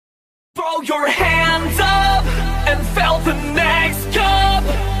Throw your hands up and fill the next cup.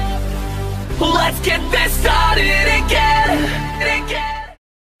 Let's get this started again.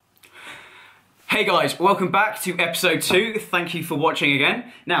 Hey guys, welcome back to episode 2. Thank you for watching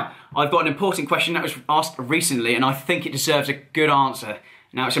again. Now, I've got an important question that was asked recently and I think it deserves a good answer.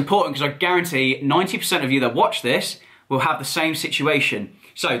 Now, it's important because I guarantee 90% of you that watch this will have the same situation.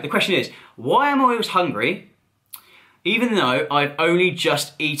 So, the question is, why am I always hungry even though I've only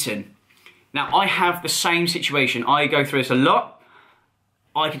just eaten? Now, I have the same situation. I go through this a lot.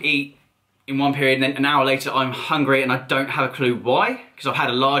 I could eat in one period and then an hour later I'm hungry and I don't have a clue why, because I've had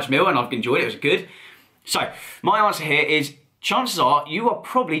a large meal and I've enjoyed it, it was good. So, my answer here is, chances are you are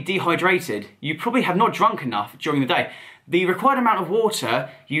probably dehydrated. You probably have not drunk enough during the day. The required amount of water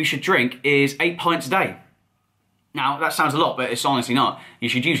you should drink is 8 pints a day. Now, that sounds a lot, but it's honestly not. You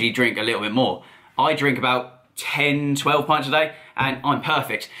should usually drink a little bit more. I drink about 10, 12 pints a day and I'm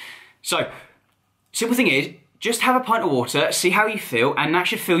perfect. So, simple thing is, just have a pint of water, see how you feel, and that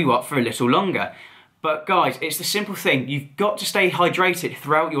should fill you up for a little longer. But guys, it's the simple thing. You've got to stay hydrated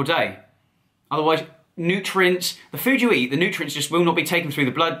throughout your day. Otherwise, nutrients, the food you eat, the nutrients just will not be taken through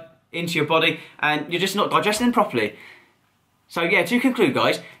the blood into your body, and you're just not digesting them properly. So yeah, to conclude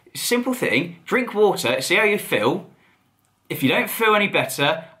guys, simple thing, drink water, see how you feel. If you don't feel any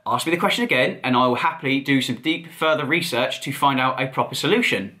better, ask me the question again, and I will happily do some deep further research to find out a proper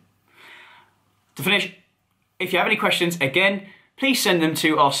solution. To finish, if you have any questions, again, please send them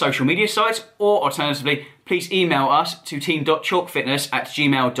to our social media sites, or alternatively, please email us to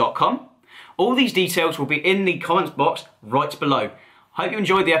team.chalkfitness@gmail.com. All these details will be in the comments box right below. Hope you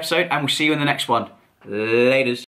enjoyed the episode and we'll see you in the next one. Laters.